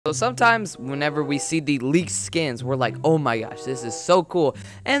So sometimes whenever we see the leaked skins, we're like, oh my gosh, this is so cool.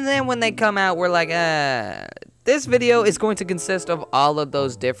 And then when they come out, we're like, this video is going to consist of all of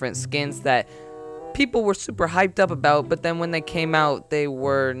those different skins that people were super hyped up about, but then when they came out, they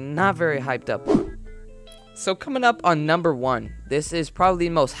were not very hyped up on. So coming up on number 1, this is probably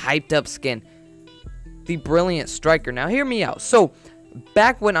the most hyped up skin, the Brilliant Striker. Now hear me out. So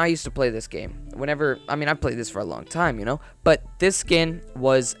back when I used to play this game, I've played this for a long time, you know, but this skin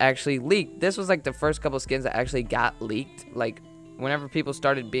was actually leaked. This was like the first couple skins that actually got leaked. Like whenever people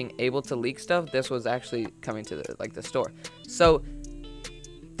started being able to leak stuff, this was actually coming to the store. So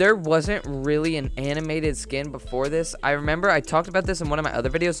there wasn't really an animated skin before this. I remember I talked about this in one of my other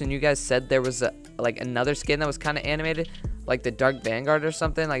videos, and you guys said there was another skin that was kind of animated, like the Dark Vanguard or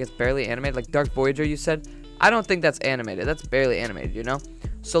something. Like it's barely animated, like Dark Voyager. You said. I don't think that's animated. That's barely animated, you know?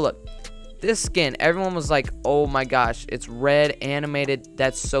 So look, this skin, everyone was like, oh my gosh, it's red, animated,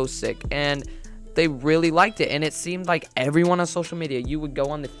 that's so sick. And they really liked it. And it seemed like everyone on social media, you would go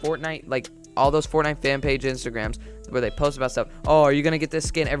on the Fortnite, like all those Fortnite fan page Instagrams where they post about stuff. Oh, are you going to get this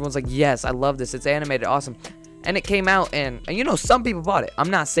skin? Everyone's like, yes, I love this. It's animated, awesome. And it came out, and you know, some people bought it. I'm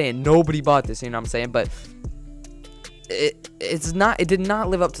not saying nobody bought this, you know what I'm saying? But it did not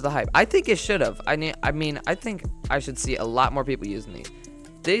live up to the hype. I think it should have. I think I should see a lot more people using these.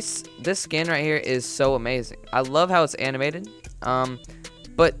 This skin right here is so amazing. I love how it's animated.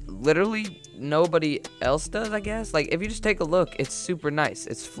 But literally nobody else does, I guess. Like if you just take a look, it's super nice.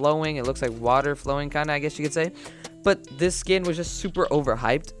 It's flowing. It looks like water flowing kind of, I guess you could say. But this skin was just super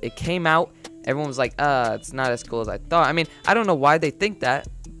overhyped. It came out, everyone was like, it's not as cool as I thought. I mean, I don't know why they think that,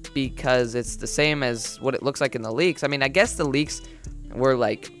 because it's the same as what it looks like in the leaks. I mean, I guess the leaks were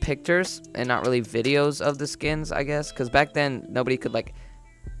like pictures and not really videos of the skins, I guess, because back then nobody could like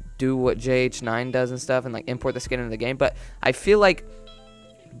do what JH9 does and stuff and like import the skin into the game. But I feel like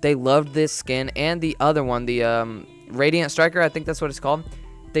they loved this skin and the other one, the Radiant Striker, I think that's what it's called.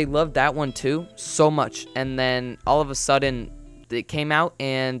 They loved that one too so much, and then all of a sudden it came out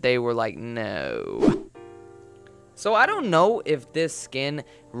and they were like, no. So I don't know if this skin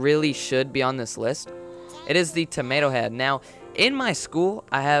really should be on this list. It is the Tomato Head. Now, in my school,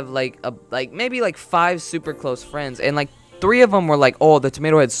 I have maybe 5 super close friends, and like 3 of them were like, "Oh, the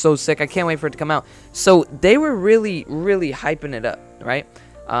Tomato Head's so sick! I can't wait for it to come out." So they were really, really hyping it up, right?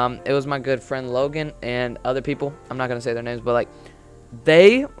 It was my good friend Logan and other people. I'm not gonna say their names, but like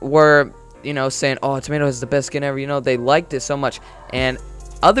they were, you know, saying, "Oh, Tomato Head is the best skin ever." You know, they liked it so much, and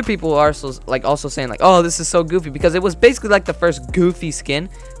other people are also saying like, oh, this is so goofy, because it was basically like the first goofy skin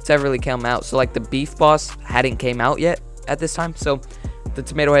to ever really come out. So like the Beef Boss hadn't came out yet at this time, so the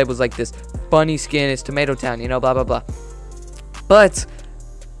Tomato Head was like this funny skin. It's Tomato Town, you know, blah blah blah. But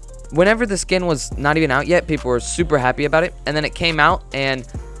whenever the skin was not even out yet, people were super happy about it, and then it came out, and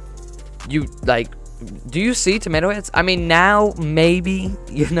you like, do you see Tomato Heads? I mean, now maybe,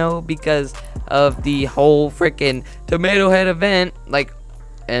 you know, because of the whole freaking Tomato Head event, like.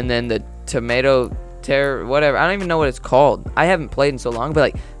 And then the Tomato Terror, whatever. I don't even know what it's called. I haven't played in so long, but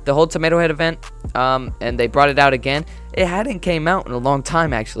like the whole Tomato Head event, and they brought it out again. It hadn't came out in a long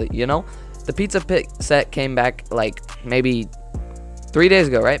time, actually, you know? The Pizza Pit set came back like maybe 3 days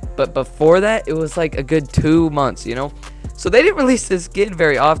ago, right? But before that, it was like a good 2 months, you know? So they didn't release this skin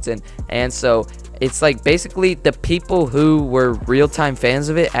very often. And so it's like basically the people who were real-time fans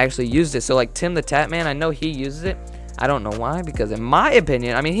of it actually used it. So like Tim the Tatman, I know he uses it. I don't know why, because in my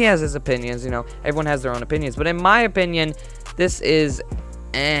opinion, I mean, he has his opinions, you know, everyone has their own opinions, but in my opinion, this is,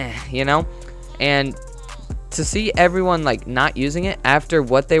 you know, and to see everyone, like, not using it after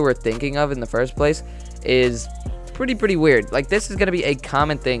what they were thinking of in the first place is pretty weird. Like, this is going to be a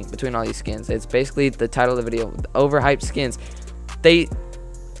common thing between all these skins. It's basically the title of the video, the overhyped skins. They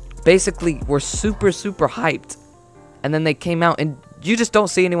basically were super hyped, and then they came out, and you just don't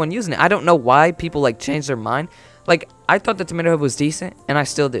see anyone using it. I don't know why people, like, changed their mind. Like, I thought the Tomato Head was decent, and I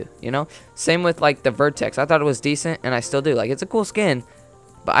still do, you know? Same with, like, the Vertex. I thought it was decent, and I still do. Like, it's a cool skin,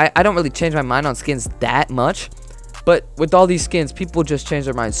 but I don't really change my mind on skins that much. But with all these skins, people just change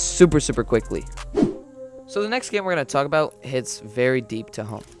their minds super 最quickly. So the next skin we're going to talk about hits very deep to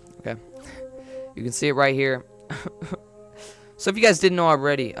home, okay? You can see it right here. So if you guys didn't know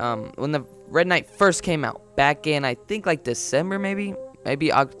already, when the Red Knight first came out, back in, I think, like, December, maybe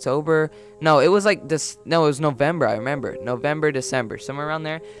October. No, it was like this. No, it was November. I remember November, December, somewhere around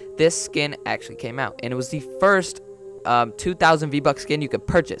there. This skin actually came out, and it was the first 2,000 V-Bucks skin you could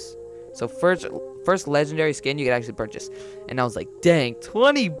purchase. So first legendary skin you could actually purchase. And I was like, dang,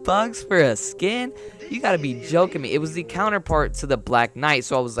 20 bucks for a skin? You gotta be joking me. It was the counterpart to the Black Knight,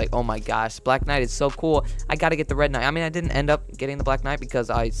 so I was like, oh my gosh, Black Knight is so cool. I gotta get the Red Knight. I mean, I didn't end up getting the Black Knight because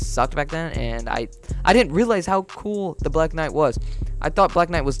I sucked back then, and I didn't realize how cool the Black Knight was. I thought Black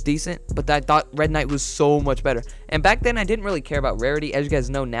Knight was decent, but I thought Red Knight was so much better. And back then, I didn't really care about rarity. As you guys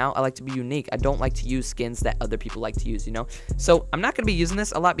know now, I like to be unique. I don't like to use skins that other people like to use, you know? So I'm not going to be using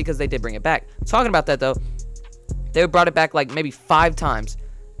this a lot because they did bring it back. Talking about that, though, they brought it back like maybe 5 times.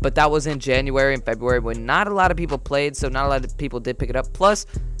 But that was in January and February when not a lot of people played, so not a lot of people did pick it up. Plus,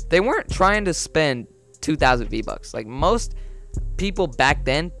 they weren't trying to spend 2,000 V-Bucks. Like, most people back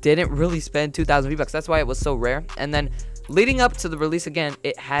then didn't really spend 2,000 V-Bucks. That's why it was so rare. And then leading up to the release again,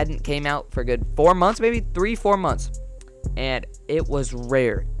 it hadn't came out for a good 4 months, maybe 3-4 months. And it was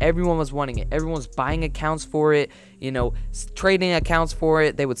rare. Everyone was wanting it. Everyone was buying accounts for it, you know, trading accounts for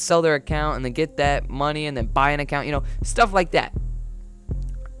it. They would sell their account and then get that money and then buy an account, you know, stuff like that.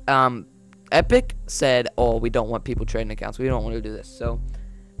 Epic said, oh, we don't want people trading accounts. We don't want to do this. So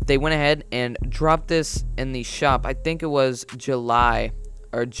they went ahead and dropped this in the shop. I think it was July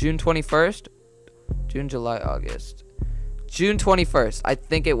or June 21st. June, July, August. June 21st, I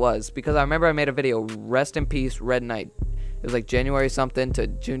think it was, because I remember I made a video, rest in peace, Red Knight. It was like January something to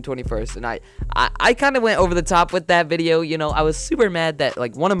June 21st, and I kind of went over the top with that video. You know, I was super mad that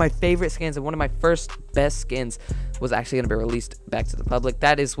like one of my favorite skins and one of my first best skins was actually going to be released back to the public.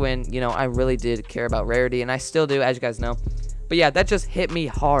 That is when, you know, I really did care about rarity, and I still do, as you guys know. But yeah, that just hit me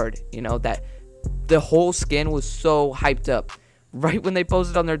hard, you know, that the whole skin was so hyped up. Right when they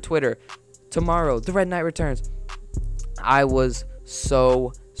posted on their Twitter, tomorrow, the Red Knight returns. I was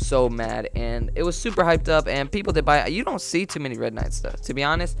so mad, and it was super hyped up, and people did buy it. You don't see too many Red Knight stuff, to be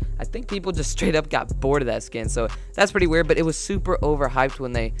honest. I think people just straight up got bored of that skin, so that's pretty weird. But it was super overhyped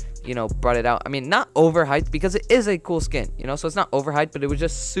when they, you know, brought it out. I mean, not overhyped because it is a cool skin, you know, so it's not overhyped, but it was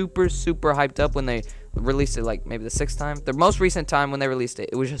just super hyped up when they released it, like maybe the 6th time, the most recent time when they released it.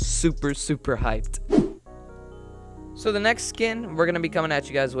 It was just super hyped. So the next skin we're gonna be coming at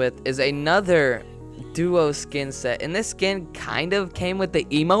you guys with is another duo skin set, and this skin kind of came with the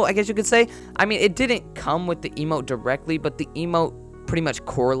emote, I guess you could say. I mean, it didn't come with the emote directly, but the emote pretty much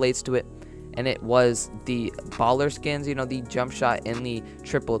correlates to it, and it was the baller skins, you know, the jump shot and the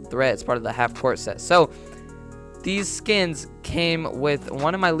triple threat. It's part of the half court set. So these skins came with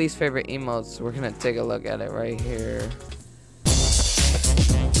one of my least favorite emotes. We're gonna take a look at it right here.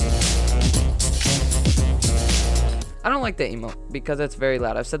 I don't like the emote because it's very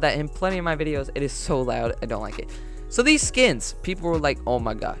loud. I've said that in plenty of my videos. It is so loud. I don't like it. So these skins, people were like, oh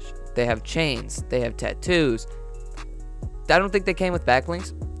my gosh, they have chains, they have tattoos. I don't think they came with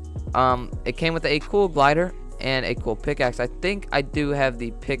backlinks. It came with a cool glider and a cool pickaxe. I think I do have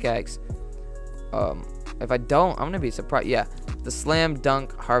the pickaxe. If I don't, I'm gonna be surprised. Yeah, the slam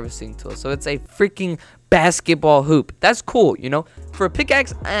dunk harvesting tool. So it's a freaking basketball hoop. That's cool, you know. For a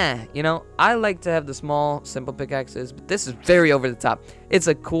pickaxe, you know, I like to have the small, simple pickaxes, but this is very over the top. It's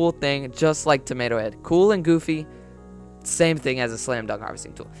a cool thing, just like Tomato Head. Cool and goofy, same thing as a slam dunk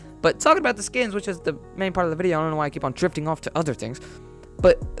harvesting tool. But talking about the skins, which is the main part of the video, I don't know why I keep on drifting off to other things,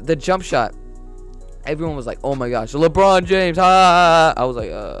 but the jump shot, everyone was like, oh my gosh, LeBron James, ha! I was like,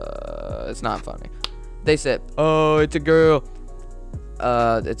 it's not funny. They said, oh, it's a girl.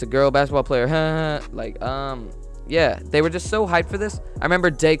 It's a girl basketball player. Like, yeah, they were just so hyped for this. I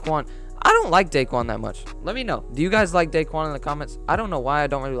remember Daquan. I don't like Daquan that much. Let me know. Do you guys like Daquan in the comments? I don't know why I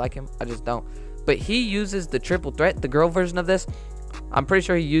don't really like him. I just don't. But he uses the triple threat, the girl version of this. I'm pretty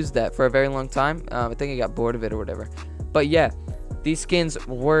sure he used that for a very long time. I think he got bored of it or whatever. But yeah, these skins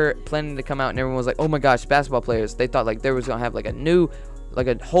were planning to come out, and everyone was like, oh my gosh, basketball players. They thought like there was gonna have like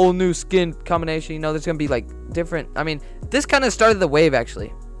a whole new skin combination, you know, there's gonna be like different. I mean, this kind of started the wave,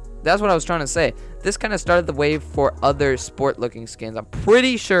 actually. That's what I was trying to say. This kind of started the wave for other sport looking skins. I'm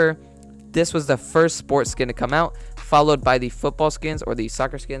pretty sure this was the first sports skin to come out, followed by the football skins, or the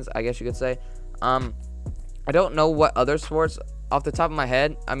soccer skins, I guess you could say. I don't know what other sports off the top of my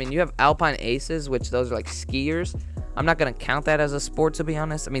head. I mean, you have Alpine Aces, which those are like skiers. I'm not going to count that as a sport, to be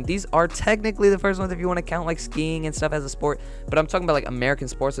honest. I mean, these are technically the first ones if you want to count like skiing and stuff as a sport. But I'm talking about like American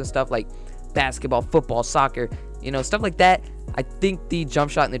sports and stuff like basketball, football, soccer, you know, stuff like that. I think the jump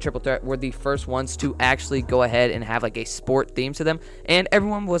shot and the triple threat were the first ones to actually go ahead and have like a sport theme to them. And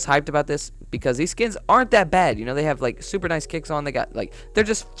everyone was hyped about this because these skins aren't that bad. You know, they have like super nice kicks on. They got like, they're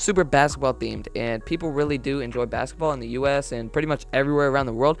just super basketball themed. And people really do enjoy basketball in the US and pretty much everywhere around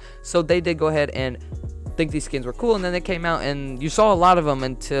the world. So they did go ahead and think these skins were cool, and then they came out and you saw a lot of them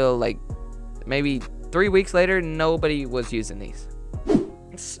until like maybe 3 weeks later nobody was using these.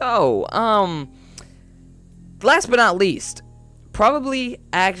 So last but not least, probably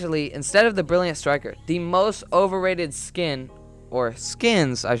actually, instead of the Brilliant Striker, the most overrated skin, or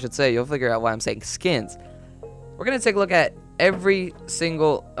skins, I should say. You'll figure out why I'm saying skins. We're going to take a look at every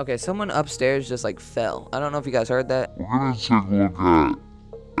single... Okay, someone upstairs just, like, fell. I don't know if you guys heard that. We're going to take a look at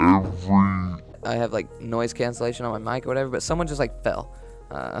every... I have, like, noise cancellation on my mic or whatever, but someone just, like, fell.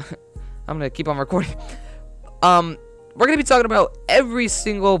 I'm going to keep on recording. We're going to be talking about every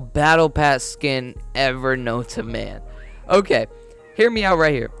single Battle Pass skin ever known to man. Okay, hear me out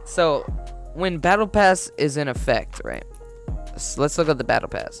right here. So, when Battle Pass is in effect, right? So let's look at the Battle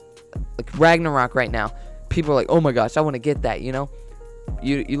Pass. Like, Ragnarok right now. People are like, oh my gosh, I want to get that, you know?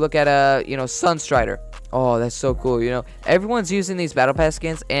 You look at, you know, Sunstrider. Oh, that's so cool, you know? Everyone's using these Battle Pass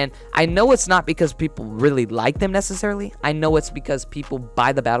skins, and I know it's not because people really like them necessarily. I know it's because people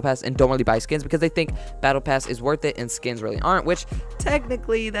buy the Battle Pass and don't really buy skins because they think Battle Pass is worth it and skins really aren't, which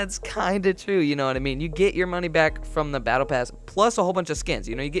technically that's kind of true, you know what I mean? You get your money back from the Battle Pass plus a whole bunch of skins,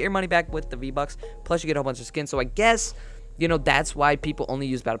 you know? You get your money back with the V-Bucks plus you get a whole bunch of skins, so I guess, you know, that's why people only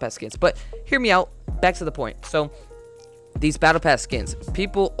use Battle Pass skins. But hear me out, back to the point. So, these Battle Pass skins,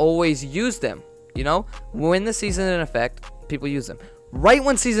 people always use them. You know, when the season is in effect, people use them. Right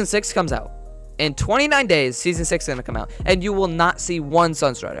when Season 6 comes out, in 29 days, Season 6 is going to come out, and you will not see one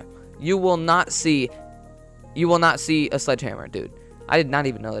Sunstrider. You will not see a Sledgehammer, dude. I did not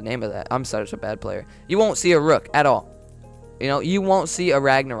even know the name of that. I'm such a bad player. You won't see a Rook at all. You know, you won't see a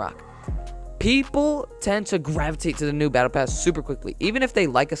Ragnarok. People tend to gravitate to the new Battle Pass super quickly, even if they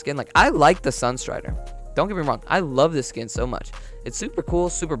like a skin. Like, I like the Sunstrider. Don't get me wrong, I love this skin so much. It's super cool,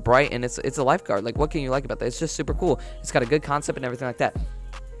 super bright, and it's a lifeguard. Like, what can you like about that? It's just super cool. It's got a good concept and everything like that.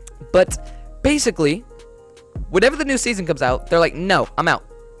 But basically, whenever the new season comes out, they're like, no, I'm out.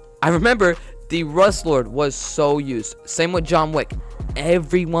 I remember the Rust Lord was so used. Same with John Wick.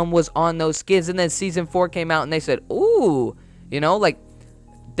 Everyone was on those skins, and then Season 4 came out, and they said, ooh, you know, like,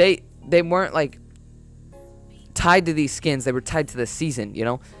 they weren't, like, tied to these skins. They were tied to the season, you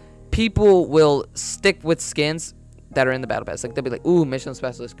know? People will stick with skins that are in the Battle Pass. Like, they'll be like, ooh, Mission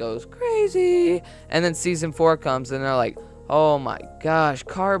Specialist goes crazy. And then Season 4 comes, and they're like, oh my gosh,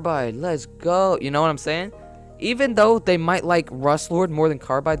 Carbide, let's go. You know what I'm saying? Even though they might like Rust Lord more than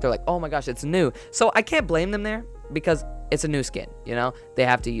Carbide, they're like, oh my gosh, it's new. So I can't blame them there because it's a new skin, you know? They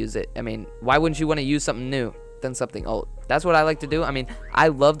have to use it. I mean, why wouldn't you want to use something new than something old? That's what I like to do. I mean, I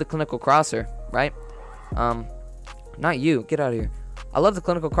love the Clinical Crosser, right? Not you. Get out of here. I love the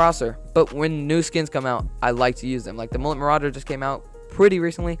Clinical Crosser, but when new skins come out, I like to use them. Like, the Mullet Marauder just came out pretty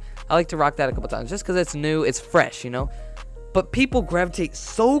recently. I like to rock that a couple times just because it's new, it's fresh, you know? But people gravitate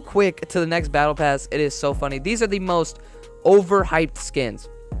so quick to the next Battle Pass. It is so funny. These are the most overhyped skins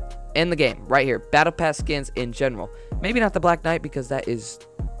in the game right here. Battle Pass skins in general. Maybe not the Black Knight because that is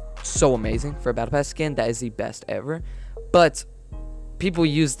so amazing for a Battle Pass skin. That is the best ever. But people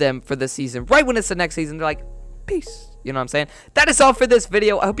use them for the season. Right when it's the next season, they're like, peace. You know what I'm saying? That is all for this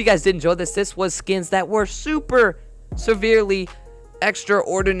video. I hope you guys did enjoy this. This was skins that were super severely,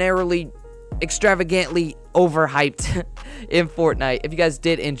 extraordinarily, extravagantly overhyped in Fortnite. If you guys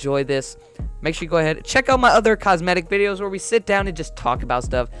did enjoy this, make sure you go ahead, check out my other cosmetic videos where we sit down and just talk about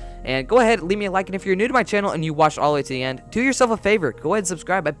stuff. And go ahead, leave me a like. And if you're new to my channel and you watched all the way to the end, do yourself a favor. Go ahead and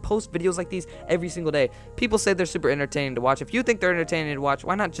subscribe. I post videos like these every single day. People say they're super entertaining to watch. If you think they're entertaining to watch,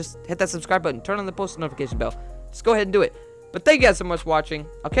 why not just hit that subscribe button, turn on the post notification bell. Just go ahead and do it. But thank you guys so much for watching.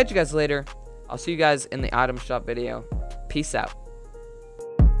 I'll catch you guys later. I'll see you guys in the item shop video. Peace out.